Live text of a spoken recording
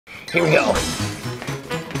Here we go.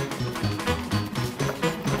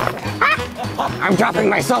 I'm dropping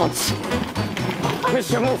my salts.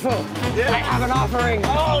 Mr. Mufu, I have an offering.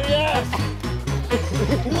 Oh, yes!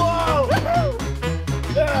 Whoa!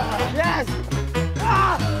 Yes!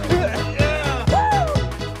 Ah!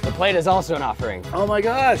 The plate is also an offering. Oh my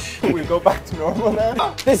gosh! Can we go back to normal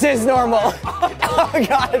now? This is normal. Oh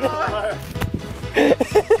God.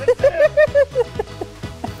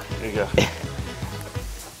 There you go.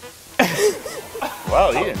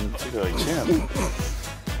 Wow, he didn't take like champ.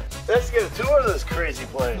 Let's get a tour of this crazy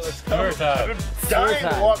place. Tour time. I've been dying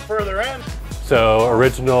to walk further in. So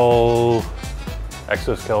original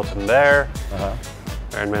exoskeleton there.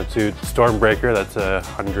 Iron Man suit, Stormbreaker, that's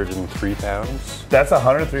 103 pounds. That's a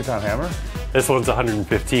 103-pound hammer? This one's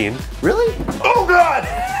 115. Really? Oh God!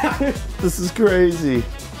 This is crazy.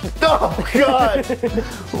 Oh God!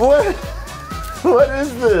 What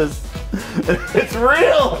is this? It's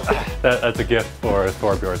real! That's a gift for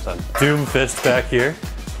Thorbjornsson. Doom Fist back here.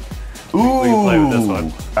 Ooh! We can play with this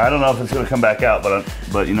one. I don't know if it's gonna come back out,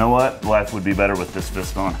 but you know what? Life would be better with this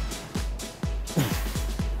fist on.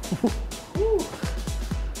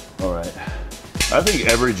 All right. I think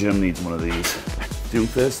every gym needs one of these. Doom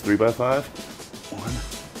Fist, 3x5. 1,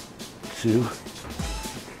 2,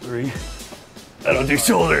 3. I don't do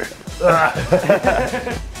shoulder.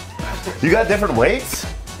 You got different weights?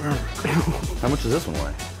 How much does this one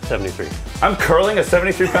weigh? 73. I'm curling a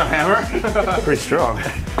 73-pound hammer? Pretty strong.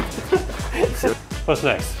 What's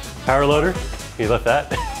next? Power loader? Can you lift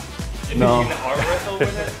that? No. You can arm wrestle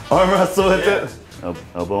with it? Arm wrestle with it?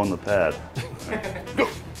 Elbow on the pad. Go!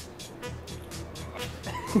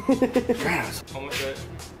 Almost it.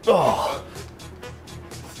 Oh!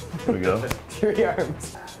 There we go. 3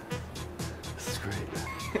 arms. This is great.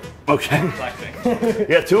 Okay. Flexing.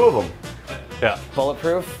 Yeah, 2 of them. Yeah.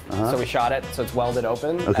 Bulletproof, so we shot it so it's welded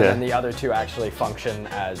open, and Okay. then the other 2 actually function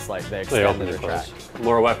as like they They extend open and and retract. close.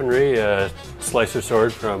 More weaponry, slicer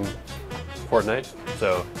sword from Fortnite.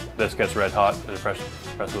 So this gets red hot and press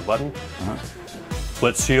of a button.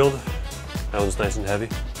 Blitz shield, that one's nice and heavy.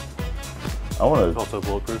 I want to. Also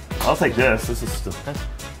bulletproof. I'll take this. This is still. So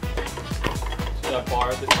that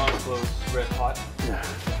bar that on close, red hot.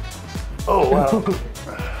 Oh wow.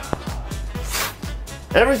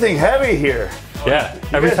 Everything heavy here. Yeah,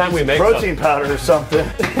 every You guys time need we some make protein powder or something.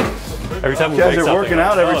 every time we You guys make are something, working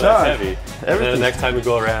out every that's time. heavy. And then the Everything. next time we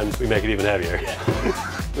go around, we make it even heavier.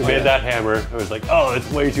 We made that hammer. It was like, oh, it's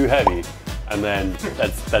way too heavy, and then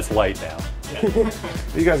that's light now.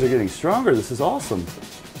 You guys are getting stronger. This is awesome.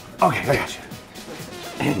 Okay, I got you.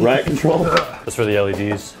 Right control. That's for the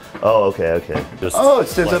LEDs. Oh, okay, okay. Just Oh, it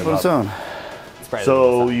stands light up them on its own. It's brighter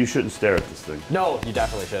So than the you shouldn't stare at this thing. sun. No, you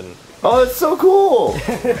definitely shouldn't. Oh, it's so cool.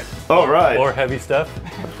 All right. More heavy stuff.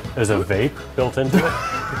 There's a vape built into it,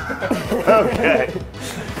 Okay.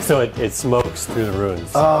 so it smokes through the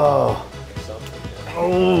ruins. Oh.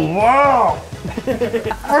 Oh, wow.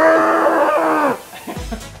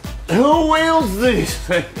 Who wields these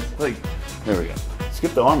things? Like, there we go.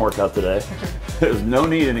 Skip the arm workout today. There's no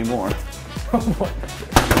need anymore.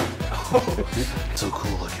 So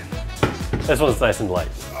cool looking. This one's nice and light.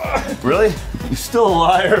 Really? You're still a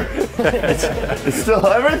liar. It's still,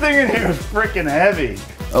 everything in here is freaking heavy.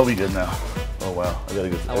 I'll be good now. Oh wow, I got a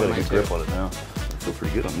good grip on it now. I feel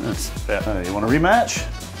pretty good on this. Yeah. You want a rematch?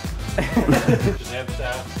 Jab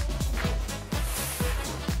staff.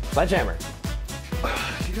 Sledgehammer.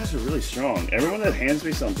 You guys are really strong. Everyone that hands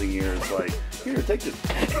me something here is like, here, take this.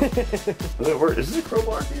 Does it work? Is this a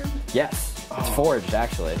crowbar here? Yes, it's forged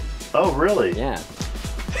actually. Oh, really? Yeah.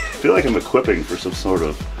 I feel like I'm equipping for some sort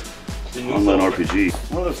of online RPG.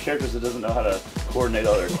 One of those characters that doesn't know how to coordinate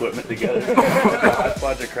all their equipment together. A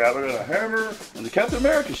bunch of crap. I got a hammer and the Captain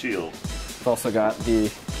America shield. We've also got the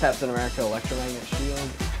Captain America electromagnet shield.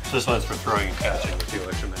 So this one's for throwing and catching with the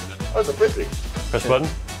electromagnet. Oh, it's a frisbee. Press button,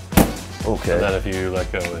 Okay. and then if you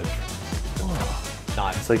let go, it.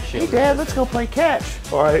 Not It's like, hey, shield. Dad, let's go play catch.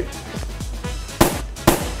 All right.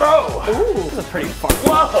 Oh! Ooh, this is a pretty far.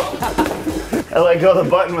 Whoa! I let go of the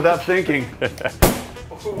button without thinking.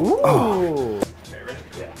 Ooh. Oh.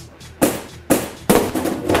 Yeah.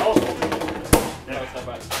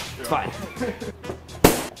 It's fine.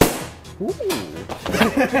 Ooh.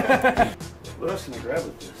 What else can I grab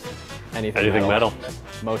with this? Anything metal.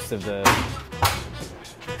 Most of the.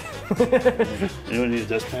 Anyone need a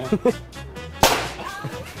dustpan?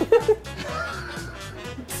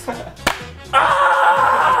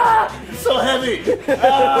 Ah! It's so heavy!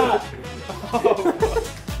 Ah!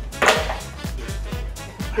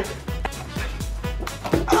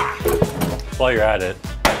 While you're at it,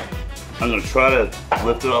 I'm gonna try to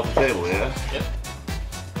lift it off the table, yeah? Yep.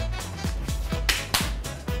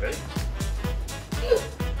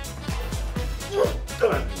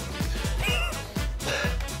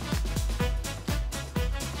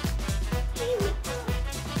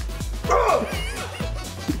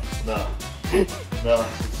 No. No,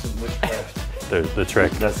 it's some witchcraft. The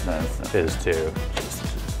trick That's nice. is to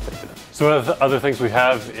just pick it up. So one of the other things we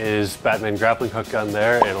have is Batman grappling hook gun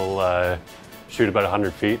there. It'll shoot about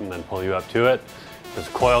 100 feet and then pull you up to it. There's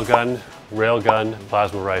a coil gun, rail gun,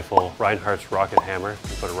 plasma rifle, Reinhardt's rocket hammer.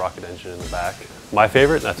 You put a rocket engine in the back. My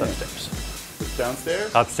favorite, that's upstairs. It's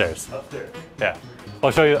downstairs? Upstairs. Upstairs. Yeah.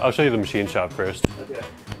 I'll show you the machine shop first. Okay.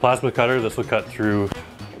 Plasma cutter, this will cut through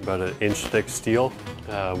about an inch thick steel.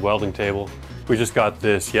 Welding table. We just got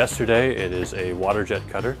this yesterday. It is a water jet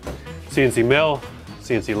cutter. CNC mill,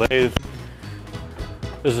 CNC lathe.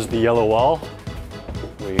 This is the yellow wall.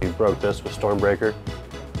 We broke this with Stormbreaker.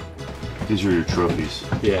 These are your trophies.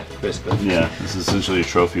 Yeah, basically. Yeah, this is essentially a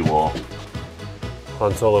trophy wall.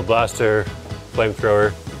 Han Solo blaster,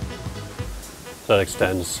 flamethrower. So that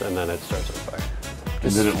extends and then it starts on fire.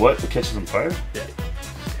 And then it what? It catches on fire? Yeah.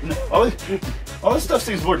 All this stuff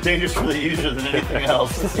seems more dangerous for the user than anything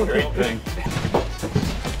else. It's a great thing.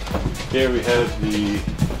 Here we have the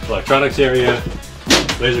electronics area,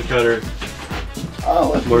 laser cutter,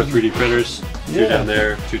 Oh, more 3D printers. Two Yeah. down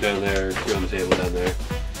there, two down there, two on the table down there.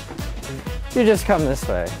 You just come this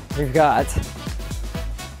way. We've got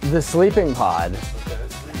the sleeping pod.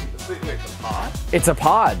 It's a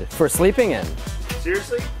pod for sleeping in,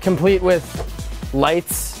 seriously? complete with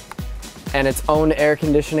lights and its own air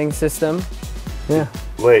conditioning system. Yeah,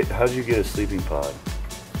 Wait, how did you get a sleeping pod?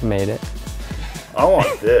 made it. I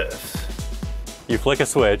want this. You flick a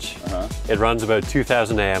switch, it runs about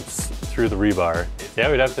 2,000 amps through the rebar.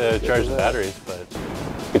 Yeah, we'd have to charge the batteries, but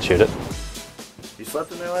you could shoot it. You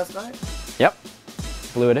slept in there last night? Yep,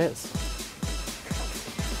 blue it is.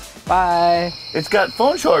 Bye. It's got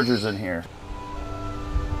phone chargers in here.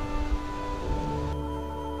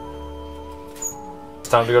 It's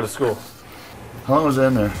time to go to school. How long was that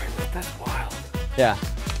in there? That's wild. Yeah.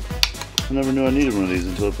 I never knew I needed one of these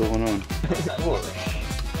until I put one on.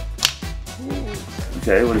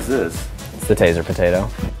 Okay, what is this? It's the taser potato.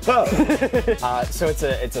 Oh. So it's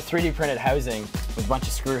a 3D printed housing with a bunch of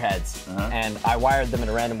screw heads, and I wired them in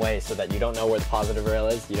a random way so that you don't know where the positive rail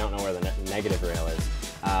is, you don't know where the negative rail is,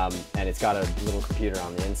 and it's got a little computer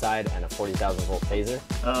on the inside and a 40,000 volt taser.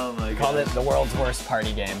 Oh my god. Called it the world's worst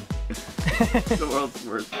party game. The world's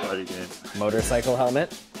worst party game. Motorcycle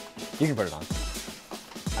helmet. You can put it on.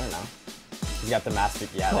 I don't know. He's got the master.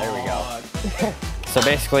 Yeah, there we go. So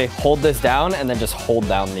basically, hold this down and then just hold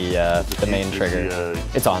down the main trigger.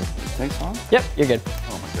 It's on. Tanks on? Yep, you're good.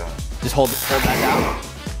 Oh my god. Just hold that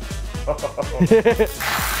down.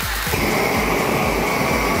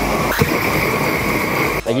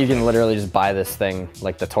 Like you can literally just buy this thing,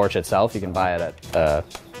 like the torch itself. You can buy it at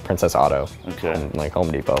Princess Auto. Okay. And like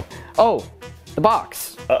Home Depot. Oh, the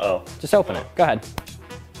box. Uh-oh. Just open it. Go ahead.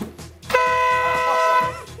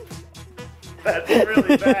 That's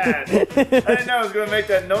really bad. I didn't know it was going to make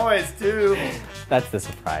that noise, too. That's the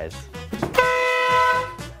surprise.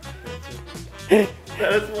 That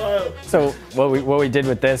is wild. So what we did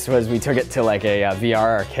with this was we took it to like a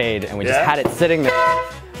VR arcade and we just had it sitting there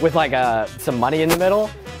with like some money in the middle,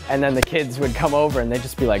 and then the kids would come over and they'd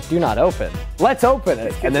just be like, "Do not open. Let's open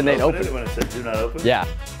it," and then they'd open it. When it said "Do not open." Yeah,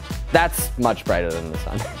 that's much brighter than the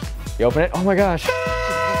sun. You open it. Oh my gosh.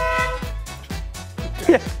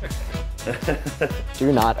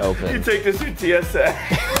 Do not You open. take this through TSA.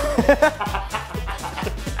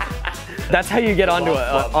 That's how you get onto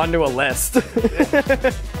a list.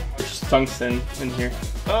 There's tungsten in here.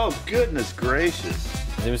 Oh goodness gracious!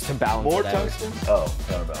 It was to balance More it out. tungsten? Oh,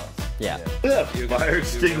 counterbalance. Yeah. Yeah, fire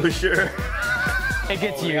extinguisher. It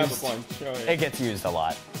gets We have a used. one. Show it. It gets used a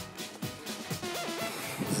lot.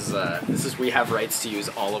 This is we have rights to use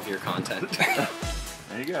all of your content.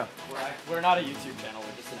 There you go. We're not a YouTube channel,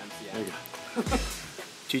 we're just an MCN. There you go.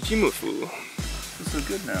 Jujimufu. This is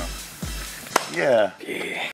good now. Yeah.